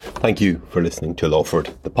Thank you for listening to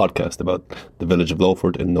Lowford, the podcast about the village of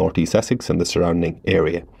Lowford in North East Essex and the surrounding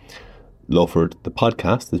area. Lowford, the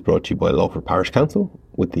podcast, is brought to you by Lowford Parish Council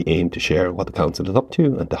with the aim to share what the council is up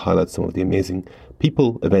to and to highlight some of the amazing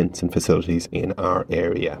people, events and facilities in our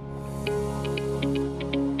area.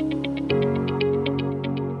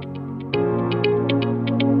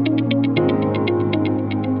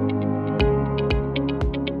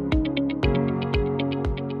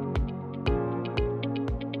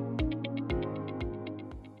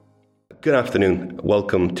 Good afternoon.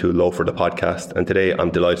 Welcome to Lowford the podcast, and today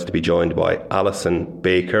I'm delighted to be joined by Alison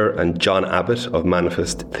Baker and John Abbott of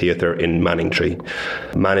Manifest Theatre in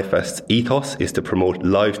Manningtree. Manifest's ethos is to promote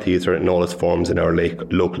live theatre in all its forms in our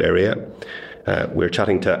local area. We're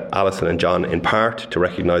chatting to Alison and John in part to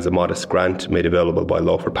recognise a modest grant made available by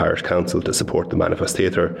Lowford Parish Council to support the Manifest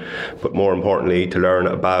Theatre, but more importantly to learn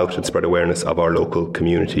about and spread awareness of our local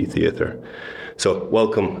community theatre. So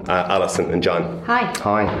welcome Alison and John. Hi.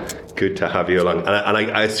 Hi. Good to have you along. And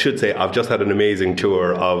I should say I've just had an amazing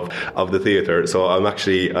tour of the theatre, so I'm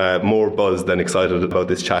actually more buzzed and excited about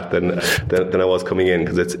this chat than I was coming in,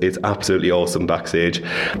 because it's absolutely awesome backstage.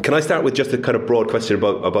 Can I start with just a kind of broad question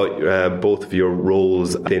about both of your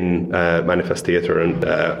roles in Manifest Theatre, and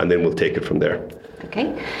then we'll take it from there.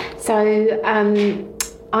 Okay. So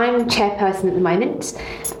I'm chairperson at the moment,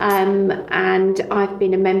 and I've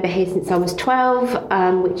been a member here since I was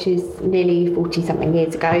 12, which is nearly 40-something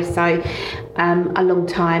years ago, so a long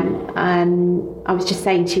time. I was just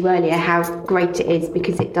saying to you earlier how great it is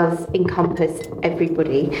because it does encompass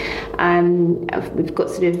everybody. We've got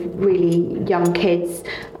sort of really young kids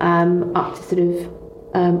up to sort of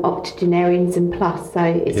octogenarians and plus, so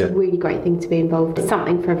it's a really great thing to be involved. It's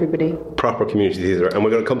something for everybody. Proper community theatre. And we're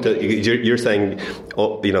going to come to, you're saying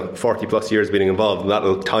 40 plus years being involved, and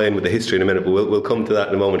that'll tie in with the history in a minute, but we'll come to that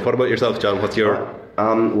in a moment. What about yourself, John? What's your...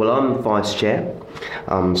 Well, I'm vice chair,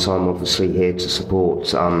 so I'm obviously here to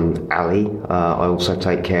support Ali. I also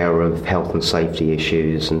take care of health and safety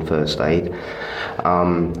issues and first aid.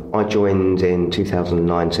 I joined in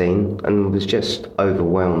 2019 and was just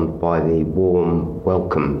overwhelmed by the warm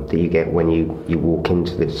welcome that you get when you walk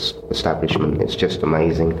into this establishment. It's just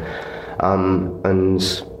amazing, and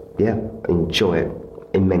enjoy it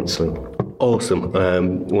immensely. Awesome.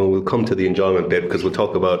 Well, we'll come to the enjoyment bit because we'll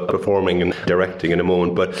talk about performing and directing in a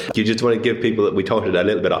moment. But do you just want to give people, we talked a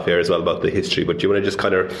little bit off here as well about the history, but do you want to just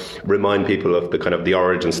kind of remind people of the kind of the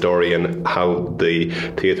origin story and how the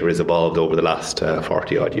theatre has evolved over the last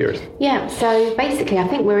 40 odd years? Yeah, so basically I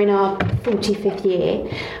think we're in our 45th year.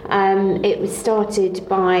 It was started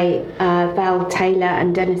by Val Taylor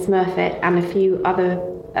and Dennis Murfitt and a few other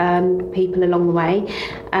people along the way.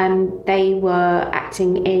 They were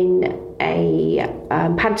acting in a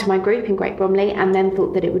pantomime group in Great Bromley, and then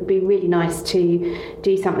thought that it would be really nice to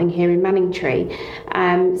do something here in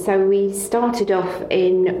Manningtree. So we started off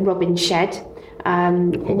in Robin's Shed.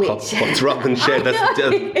 What's Robin's Shed? That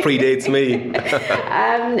predates me.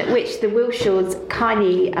 Which the Wilshaws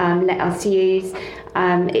kindly let us use.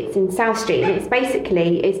 It's in South Street, and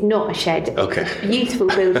it's not a shed. Okay. It's a beautiful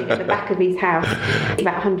building at the back of his house. It's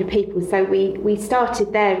about 100 people. So we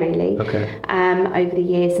started there really. Okay. Over the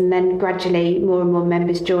years, and then gradually more and more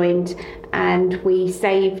members joined, and we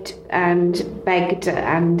saved and begged,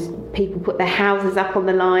 and people put their houses up on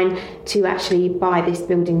the line to actually buy this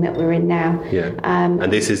building that we're in now. Yeah.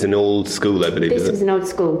 And this is an old school, I believe. This was an old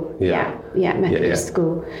school. Yeah, Methodist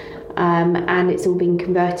school. And it's all been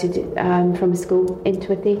converted from a school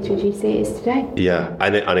into a theatre as you see it is today. Yeah,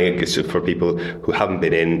 and I think it's just for people who haven't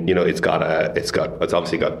been in. It's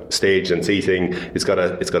obviously got stage and seating. It's got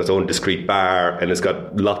its own discreet bar, and it's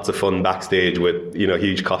got lots of fun backstage with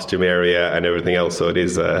huge costume area and everything else. So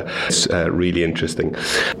it's really interesting.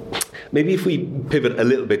 Maybe if we pivot a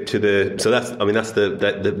little bit to that's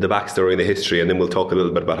the backstory and the history, and then we'll talk a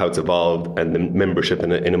little bit about how it's evolved and the membership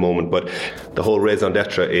in a moment. But the whole raison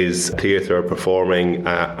d'etre is theatre, performing,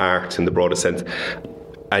 art in the broadest sense.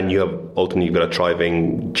 And ultimately you've got a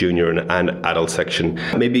thriving junior and adult section.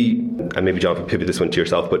 Maybe John, if you pivot this one to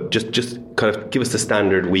yourself, but just kind of give us the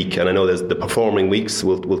standard week. And I know there's the performing weeks.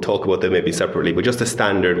 We'll talk about them maybe separately, but just a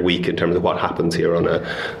standard week in terms of what happens here on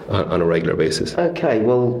a regular basis. Okay,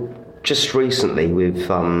 well, just recently we've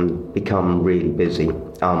become really busy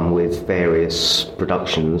with various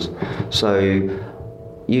productions. So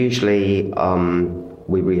usually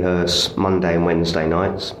we rehearse Monday and Wednesday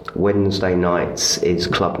nights. Wednesday nights is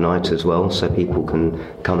club night as well, so people can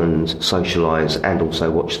come and socialise and also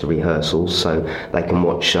watch the rehearsals, so they can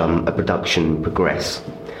watch a production progress.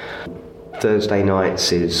 Thursday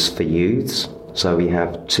nights is for youths, so we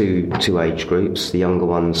have two age groups. The younger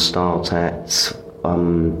ones start at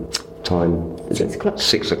time. 6 o'clock.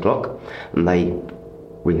 6 o'clock, and they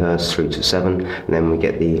rehearse through to 7, and then we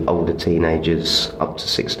get the older teenagers up to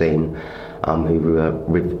 16 who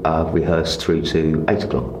rehearse through to 8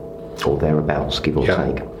 o'clock or thereabouts, give or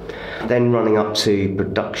take. Then running up to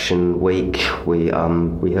production week, we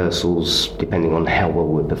rehearsals, depending on how well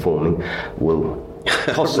we're performing, will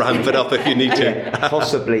ramp it up if you need to.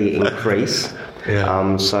 possibly increase.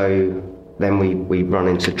 So then we run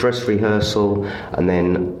into dress rehearsal, and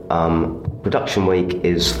then production week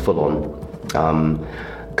is full on.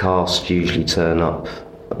 Cast usually turn up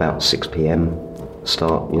about 6 p.m,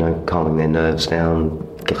 start, calming their nerves down,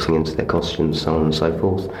 getting into their costumes, so on and so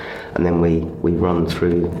forth. And then we run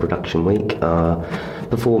through production week,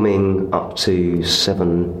 performing up to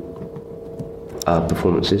 7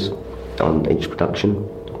 performances on each production.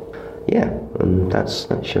 Yeah, and that's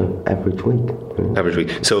your average week. Average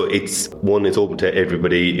week. So it's open to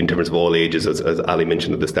everybody in terms of all ages, as Ali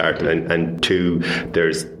mentioned at the start, and 2,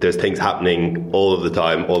 there's things happening all of the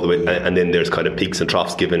time, all the way, and then there's kind of peaks and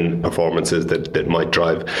troughs given performances that might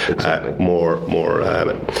drive more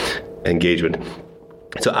engagement.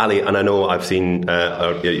 So Ali, and I know I've seen,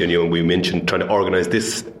 we mentioned trying to organise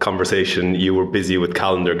this conversation. You were busy with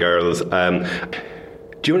Calendar Girls.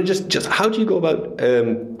 Do you want to just how do you go about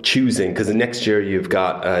choosing? Because next year you've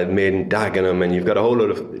got Maiden Dagenham, and you've got a whole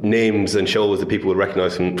lot of names and shows that people will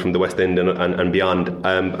recognise from the West End and beyond.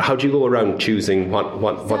 How do you go around choosing what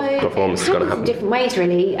performance is going to happen? Different ways,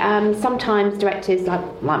 really. Sometimes directors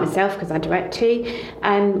like myself, because I direct too,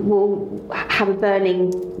 will have a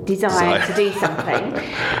burning desire to do something,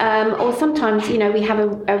 or sometimes we have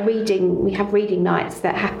a reading. We have reading nights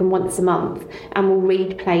that happen once a month, and we'll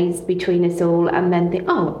read plays between us all, and then think,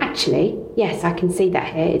 oh, actually, yes, I can see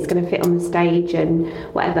that here. It's going to fit on the stage and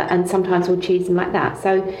whatever. And sometimes we'll choose them like that.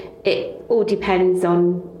 So it all depends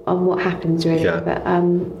on what happens, really. Yeah. But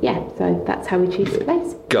so that's how we choose the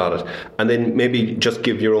plays. Got it. And then maybe just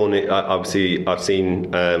give your own. Obviously, I've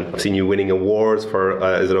seen you winning awards for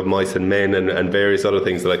is it Of Mice and Men and various other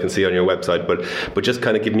things that I can see on your website. But just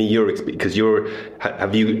kind of give me your experience, because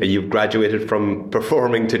you've graduated from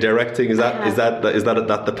performing to directing. Is that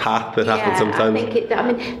the path that happens sometimes?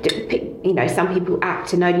 I think some people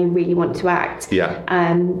act and only really want to act. Yeah.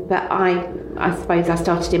 But I suppose I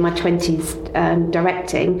started in my 20s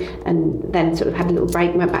directing, and then sort of had a little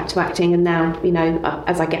break, went back to acting, and now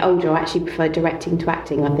as I get older, I actually prefer directing to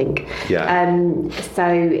acting, I think. Yeah. So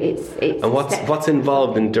it's. And what's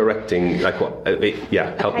involved in directing? Like what?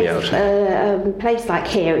 Help me out. A place like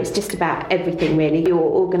here, it's just about everything, really. You're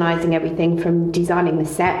organising everything from designing the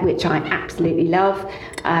set, which I absolutely love,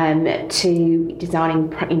 to designing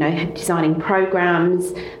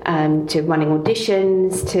programs, to running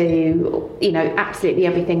auditions, to absolutely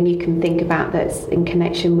everything you can think about that's in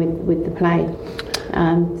connection with the play.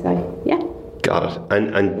 Got it.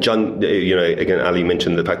 And John, again, Ali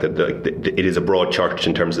mentioned the fact that it is a broad church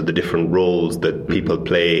in terms of the different roles that people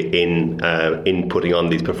play in putting on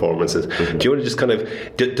these performances. Mm-hmm. Do you want to just kind of,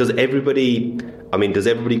 does everybody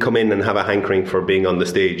come in and have a hankering for being on the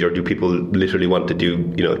stage, or do people literally want to do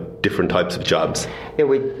different types of jobs? Yeah,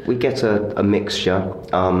 we get a mixture.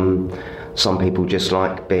 Some people just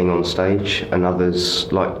like being on stage, and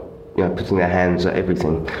others like putting their hands at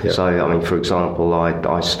everything. Yeah. So, for example,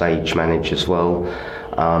 I stage manage as well,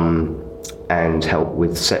 and help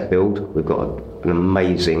with set build. We've got an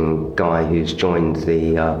amazing guy who's joined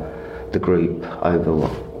the group over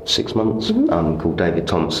 6 months, called David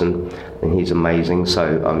Thompson, and he's amazing.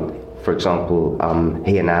 So, for example,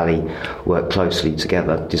 he and Ali work closely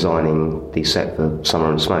together designing the set for Summer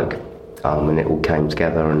and Smoke, and it all came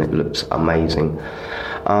together and it looks amazing.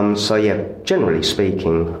 Generally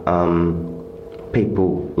speaking,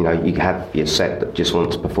 people, you have your set that just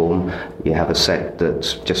wants to perform, you have a set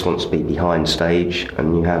that just wants to be behind stage,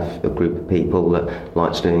 and you have a group of people that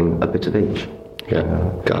likes doing a bit of each. Yeah,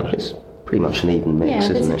 got it. It's pretty much an even mix,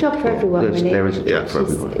 isn't it? There's a job for everyone, really. There is a job for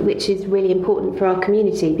everyone. Which is really important for our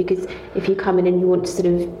community, because if you come in and you want to sort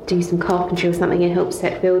of do some carpentry or something and help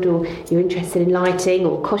set build, or you're interested in lighting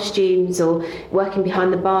or costumes or working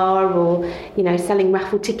behind the bar, or selling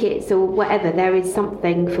raffle tickets or whatever, there is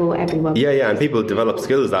something for everyone. Yeah, and people develop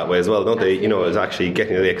skills that way as well, don't they? It's actually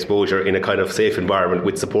getting the exposure in a kind of safe environment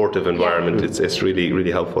with supportive environment. Yeah. It's really,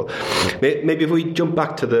 really helpful. Maybe if we jump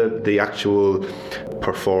back to the actual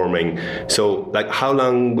performing. So, like, how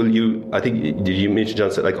long will you? I think did you mention,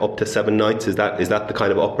 John, said like up to 7 nights? Is that the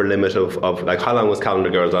kind of upper limit of like how long was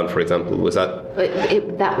Calendar Girls on, for example? Was that?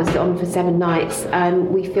 That was on for 7 nights.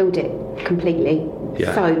 We filled it completely.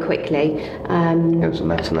 so quickly. There was a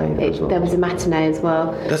matinee as well. There was a matinee as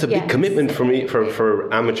well. That's a big commitment for me,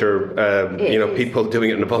 for amateur, people doing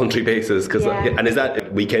it on a voluntary basis. And is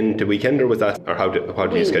that weekend to weekend, or was that, or how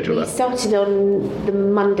do you schedule that? We started on the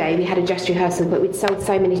Monday. We had a dress rehearsal, but we'd sold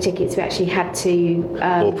so many tickets we actually had to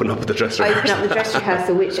open up the dress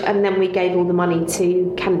rehearsal. And then we gave all the money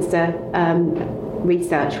to cancer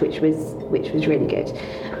research, which was really good.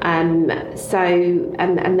 So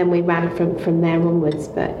then we ran from there onwards.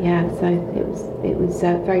 But so it was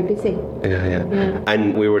very busy. Yeah.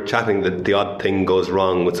 And we were chatting that the odd thing goes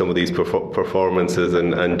wrong with some of these performances,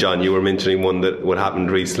 and John, you were mentioning one that what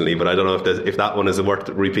happened recently, but I don't know if that one is worth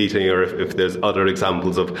repeating, or if there's other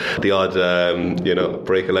examples of the odd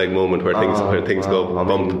break a leg moment where things go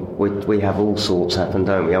bump. We have all sorts happen,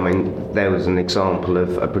 don't we? I mean, there was an example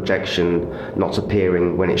of a projection not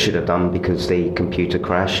appearing when it should have done because the computer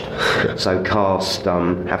crashed. So cast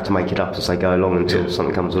have to make it up as they go along until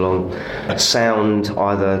something comes along. Sound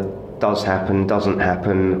either does happen, doesn't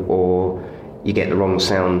happen, or you get the wrong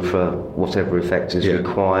sound for whatever effect is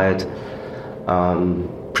required.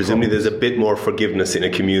 Presumably there's a bit more forgiveness in a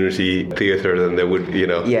community theatre than there would,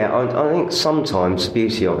 Yeah, I think sometimes the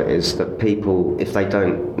beauty of it is that people, if they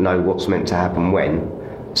don't know what's meant to happen when,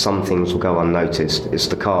 some things will go unnoticed. It's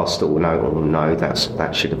the cast that will know, no,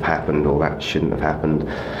 that should have happened, or that shouldn't have happened.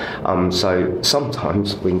 So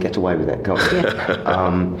sometimes we can get away with it, can't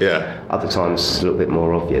we? Other times it's a little bit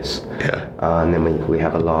more obvious. And then we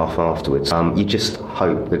have a laugh afterwards. You just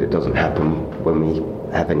hope that it doesn't happen when we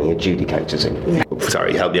have any adjudicators in.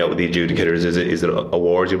 Sorry, help me out with the adjudicators. Is it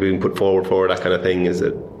awards you're being put forward for, that kind of thing? Is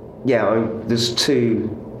it? Yeah, there's two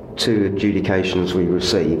adjudications we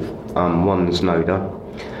receive. One's NODA.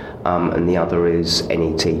 And the other is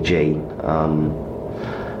NETG.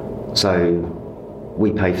 So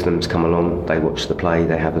we pay for them to come along, they watch the play,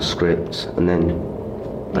 they have a script, and then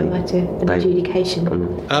an adjudication.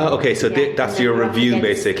 Okay, so that's your review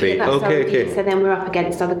basically. Okay. So then we're up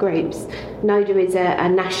against other groups. NODA is a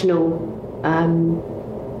national...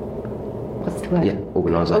 what's the word? Yeah,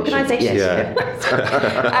 organisation. Yeah.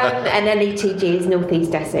 And NETG is North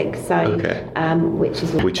East Essex, so which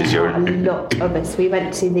is your... a lot of us. We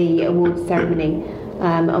went to the awards ceremony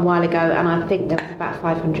a while ago, and I think there was about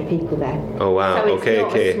 500 people there. Oh wow! So it's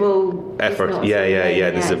not a small effort.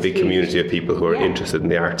 There's a big community of people who are interested in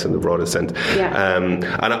the arts in the broadest sense. And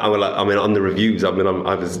I mean, on the reviews, I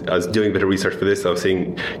was doing a bit of research for this. I was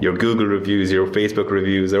seeing your Google reviews, your Facebook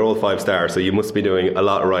reviews. They're all 5 stars, so you must be doing a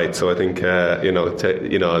lot right. So I think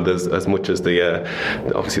there's as much as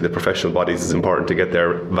obviously the professional bodies is important to get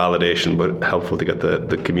their validation, but helpful to get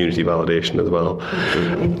the community validation as well.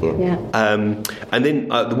 And then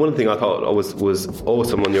the one thing I thought was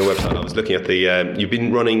awesome on your website, I was looking at you've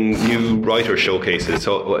been running new writer showcases,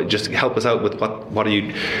 so just help us out with what are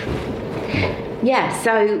you... Yeah,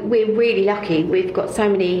 so we're really lucky. We've got so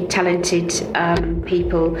many talented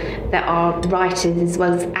people that are writers as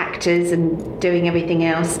well as actors and doing everything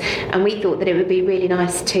else. And we thought that it would be really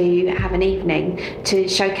nice to have an evening to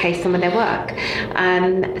showcase some of their work.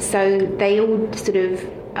 So they all sort of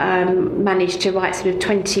managed to write sort of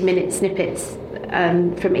 20-minute snippets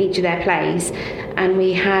from each of their plays, and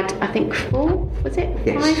we had, I think, 4, was it?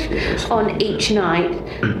 5 on each night,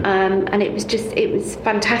 and it was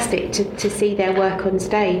fantastic to see their work on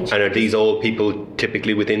stage. And are these all people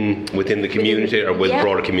typically within the community, or with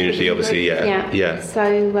broader community, obviously? So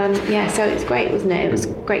it's great, wasn't it? It was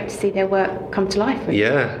great to see their work come to life. Really.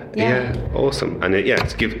 Yeah, awesome. And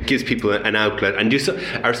it gives people an outlet. And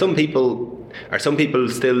are some people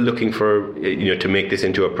still looking for to make this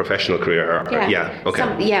into a professional career?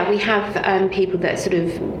 We have people that are sort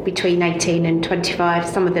of between 18 and 25.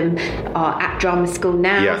 Some of them are at drama school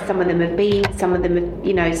now. Some of them have been. Some of them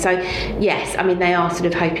have, So yes, I mean they are sort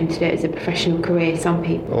of hoping to do it as a professional career. Some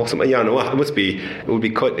people. Awesome. It would be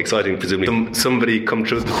quite exciting. Presumably, somebody come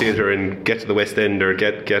through the theatre and get to the West End or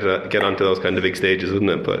get onto those kind of big stages,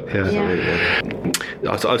 wouldn't it? But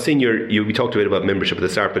So I've seen we talked a bit about membership at the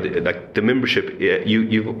start, but like the membership,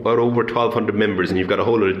 you've got over 1,200 members, and you've got a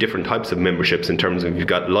whole lot of different types of memberships in terms of you've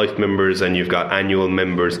got life members and you've got annual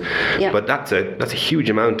members. But that's a huge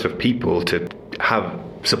amount of people to have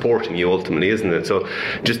supporting you ultimately, isn't it? So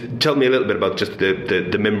just tell me a little bit about just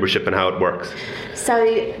the membership and how it works.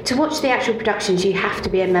 So to watch the actual productions you have to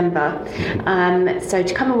be a member. So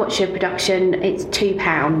to come and watch a production, it's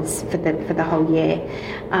 £2 for the whole year.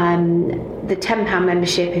 The £10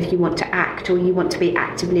 membership, if you want to act or you want to be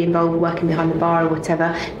actively involved working behind the bar or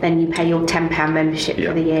whatever, then you pay your £10 membership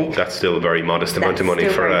for the year. That's still a very modest amount of money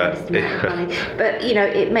for but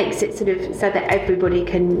it makes it sort of so that everybody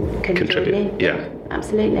can contribute. Join in.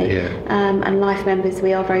 absolutely. Yeah. And life members,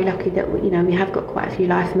 we are very lucky that we have got quite a few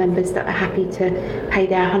life members that are happy to pay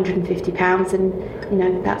their £150,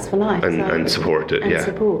 and that's for life. And support it. And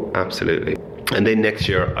support. Absolutely. And then next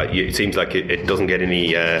year, it seems like it doesn't get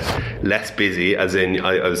any less busy. As in,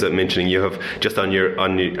 I was mentioning, you have just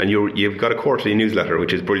you've got a quarterly newsletter,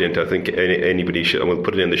 which is brilliant. I think anybody should. And we'll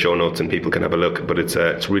put it in the show notes, and people can have a look. But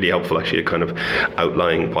it's really helpful actually, kind of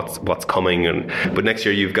outlining what's coming. But next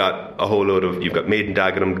year you've got a whole load of Maiden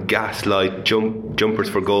Dagenham, Gaslight, jumpers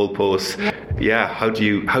for goalposts. Yeah, how do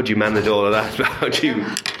you manage all of that? How do you?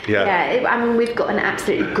 Yeah. I mean, we've got an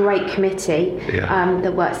absolutely great committee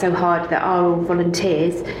that works so hard, that are all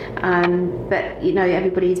volunteers, but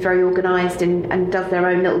everybody is very organised and does their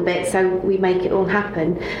own little bit, so we make it all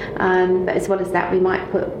happen. But as well as that, we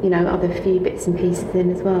might put other few bits and pieces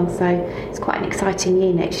in as well. So it's quite an exciting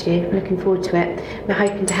year next year. I'm looking forward to it. We're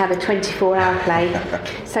hoping to have a 24-hour play.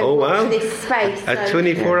 So wow. for this space, a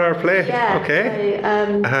 24-hour play. Yeah. Okay.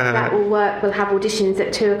 So that will work. We'll have auditions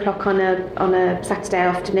at 2:00 on a Saturday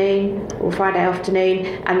afternoon or Friday afternoon,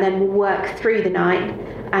 and then we'll work through the night,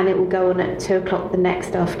 and it will go on at 2:00 the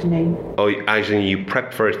next afternoon. Oh, actually, you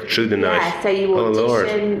prep for it through the night? Yeah, so you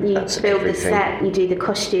audition, you That's build everything. the set, you do the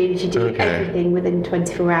costumes, you do everything within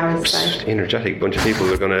 24 hours. So. Energetic bunch of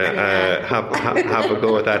people are going to have a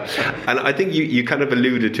go at that. And I think you kind of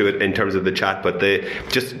alluded to it in terms of the chat, but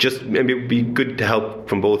just maybe it would be good to help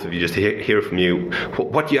from both of you, just to hear from you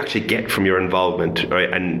what do you actually get from your involvement, right?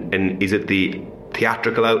 And is it the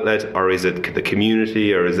theatrical outlet, or is it the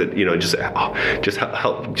community, or is it just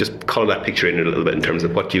help just colour that picture in a little bit in terms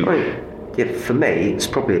of what you. Yeah, for me, it's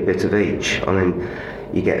probably a bit of each. I mean,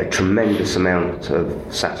 you get a tremendous amount of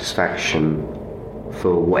satisfaction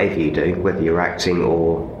for whatever you do, whether you're acting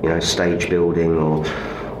or stage building or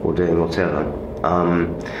doing whatever.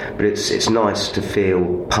 But it's nice to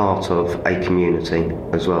feel part of a community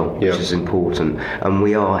as well, which is important. And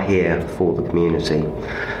we are here for the community.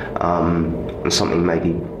 And something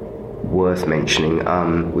maybe worth mentioning,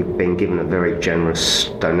 we've been given a very generous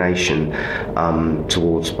donation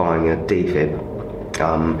towards buying a defib,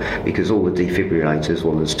 because all the defibrillators,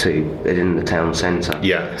 well, there's two, they're in the town centre.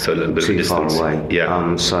 Yeah, so a little bit too of distance. far away.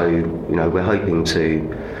 Yeah. So we're hoping to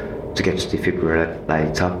get a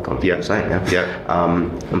defibrillator, can't say it now,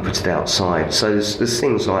 and put it outside. So there's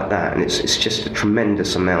things like that, and it's just a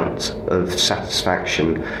tremendous amount of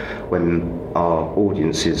satisfaction when our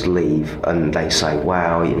audiences leave and they say,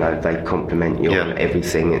 wow, they compliment you on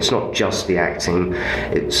everything. It's not just the acting,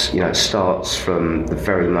 it's it starts from the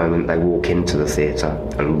very moment they walk into the theatre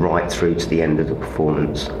and right through to the end of the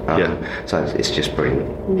performance. So it's just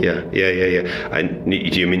brilliant. Yeah. And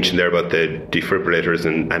you mentioned there about the defibrillators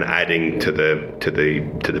and adding to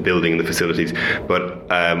the building and the facilities, but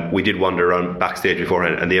we did wander around backstage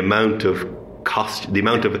beforehand, and the amount of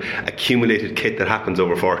accumulated kit that happens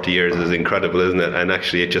over 40 years is incredible, isn't it? And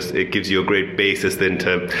actually it gives you a great basis then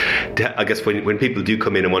to I guess when people do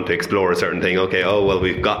come in and want to explore a certain thing,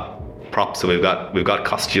 we've got props, so we've got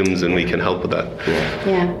costumes, and we can help with that.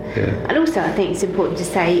 Yeah. And also I think it's important to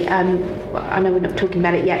say, I know we're not talking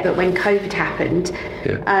about it yet, but when COVID happened,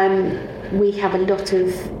 we have a lot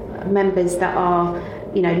of members that are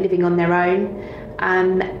living on their own.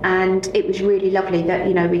 And it was really lovely that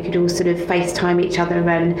we could all sort of FaceTime each other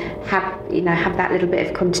and have that little bit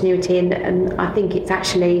of continuity, and I think it's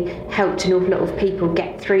actually helped an awful lot of people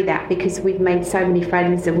get through that, because we've made so many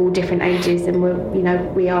friends of all different ages, and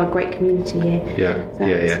we are a great community here.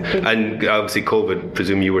 And obviously COVID,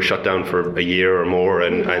 presume you were shut down for a year or more,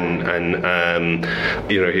 and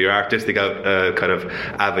your artistic kind of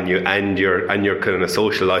avenue and your kind of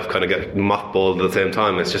social life kind of get mothballed at the same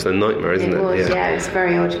time. It's just a nightmare, isn't it? It was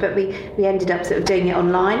very odd, but we ended up sort of doing it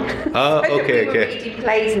online. Oh, so okay, we were reading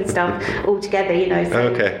plays and stuff all together,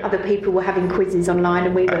 other people were having quizzes online,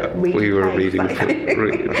 and we were reading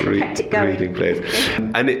plays.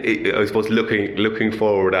 And I suppose looking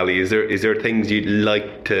forward, Ali, is there things you'd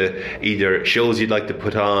like to, either shows you'd like to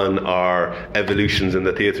put on, or evolutions in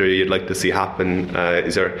the theatre you'd like to see happen?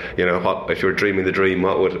 Is there, if you're dreaming the dream,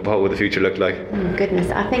 what would the future look like? Oh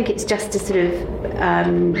goodness, I think it's just to sort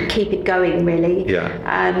of keep it going, really.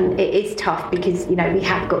 It is tough because we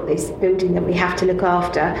have got this building that we have to look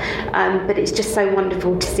after, but it's just so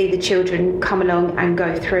wonderful to see the children come along and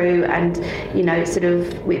go through, and sort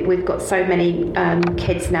of we've got so many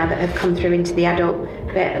kids now that have come through into the adult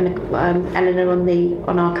bit, and Eleanor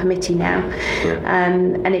on our committee now,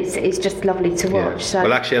 and it's just lovely to watch. Yeah. So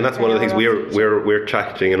well, actually, and that's one of the things we're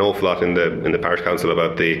chatting an awful lot in the parish council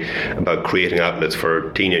about creating outlets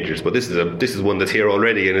for teenagers. But this is one that's here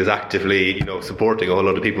already and is actively, you know, supporting a whole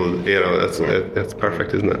lot of people. You know, that's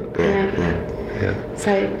perfect, isn't it? Yeah.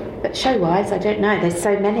 So. But show-wise, I don't know. There's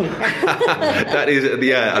so many. That is, and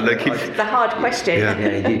it's a hard question.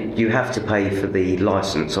 Yeah, you have to pay for the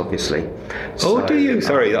licence, obviously. So, do you?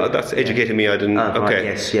 Sorry, that's educating me. I didn't. Okay. Right,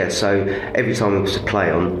 yes, yeah. So every time we was to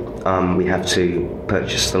play on, we have to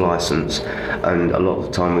purchase the licence, and a lot of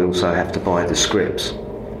the time we also have to buy the scripts.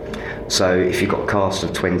 So if you've got a cast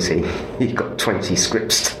of 20, you've got 20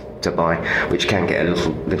 scripts to buy, which can get a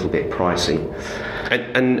little bit pricey.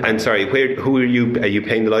 And sorry, who are you? Are you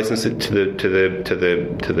paying the license to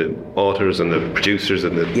the authors and the producers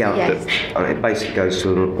and the? Yeah, yes. It basically goes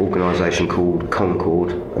to an organisation called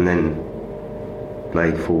Concord, and then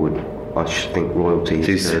they forward, I should think,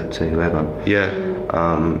 royalties to whoever. Yeah.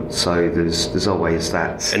 So there's always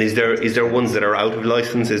that. And is there ones that are out of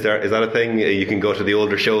license? Is that a thing? You can go to the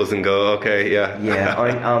older shows and go, okay, yeah. Yeah,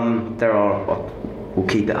 there are. We'll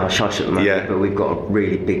keep it hush hush at the moment, but we've got a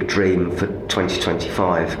really big dream for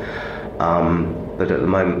 2025. But at the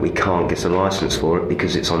moment we can't get a licence for it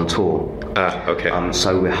because it's on tour. Okay.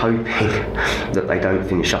 So we're hoping that they don't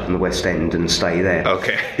finish up in the West End and stay there.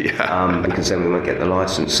 Okay, yeah. Because then we won't get the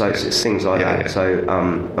licence. So it's things like that. Yeah. So,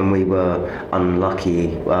 and we were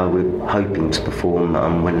unlucky. We're hoping to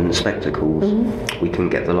perform when the spectacles. We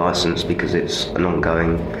couldn't get the licence because it's an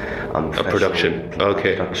ongoing production.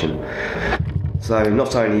 Okay. Production. So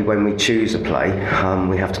not only when we choose a play,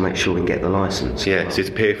 we have to make sure we can get the licence. Yeah, so you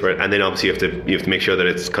have to pay for it, and then obviously you have to make sure that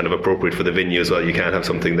it's kind of appropriate for the venue as well. You can't have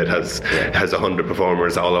something that has 100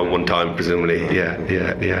 performers all on one time, presumably. Yeah.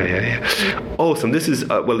 Awesome. This is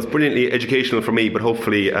it's brilliantly educational for me, but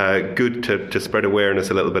hopefully good to spread awareness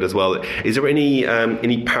a little bit as well. Is there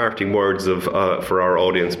any parting words for our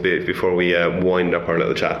audience before we wind up our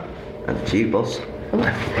little chat? And to you, boss.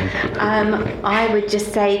 I would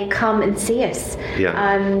just say come and see us.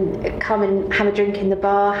 Come and have a drink in the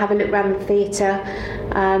bar, have a look around the theatre,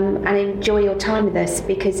 and enjoy your time with us,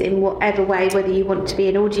 because in whatever way, whether you want to be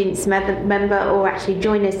an audience member or actually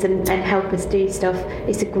join us and help us do stuff,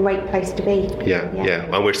 it's a great place to be. Yeah.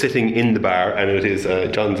 And we're sitting in the bar, and it is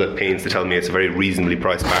John's at pains to tell me it's a very reasonably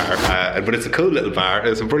priced bar, but it's a cool little bar.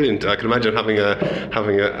 It's a brilliant. I can imagine having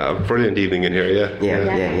a brilliant evening in here.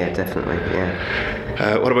 Yeah, definitely.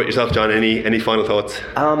 Yeah. What about yourself, John? Any final thoughts?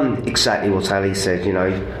 Exactly what Ali said. You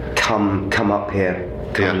know, come up here,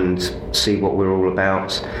 and see what we're all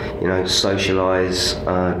about. You know, socialise,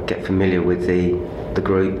 get familiar with the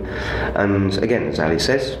group, and again, as Ali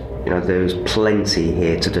says, you know, there's plenty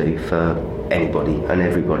here to do for anybody and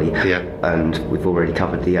everybody. Yeah. And we've already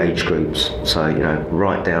covered the age groups, so you know,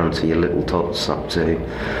 right down to your little tots up to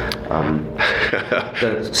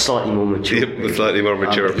the slightly more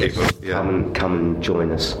mature people. Yeah. Come and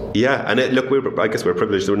join us. Yeah, and I guess we're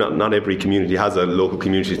privileged. Not every community has a local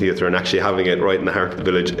community theatre, and actually having it right in the heart of the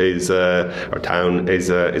village or town is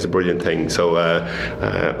a brilliant thing. So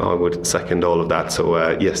I would second all of that.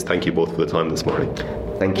 So yes, thank you both for the time this morning.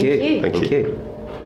 Thank you.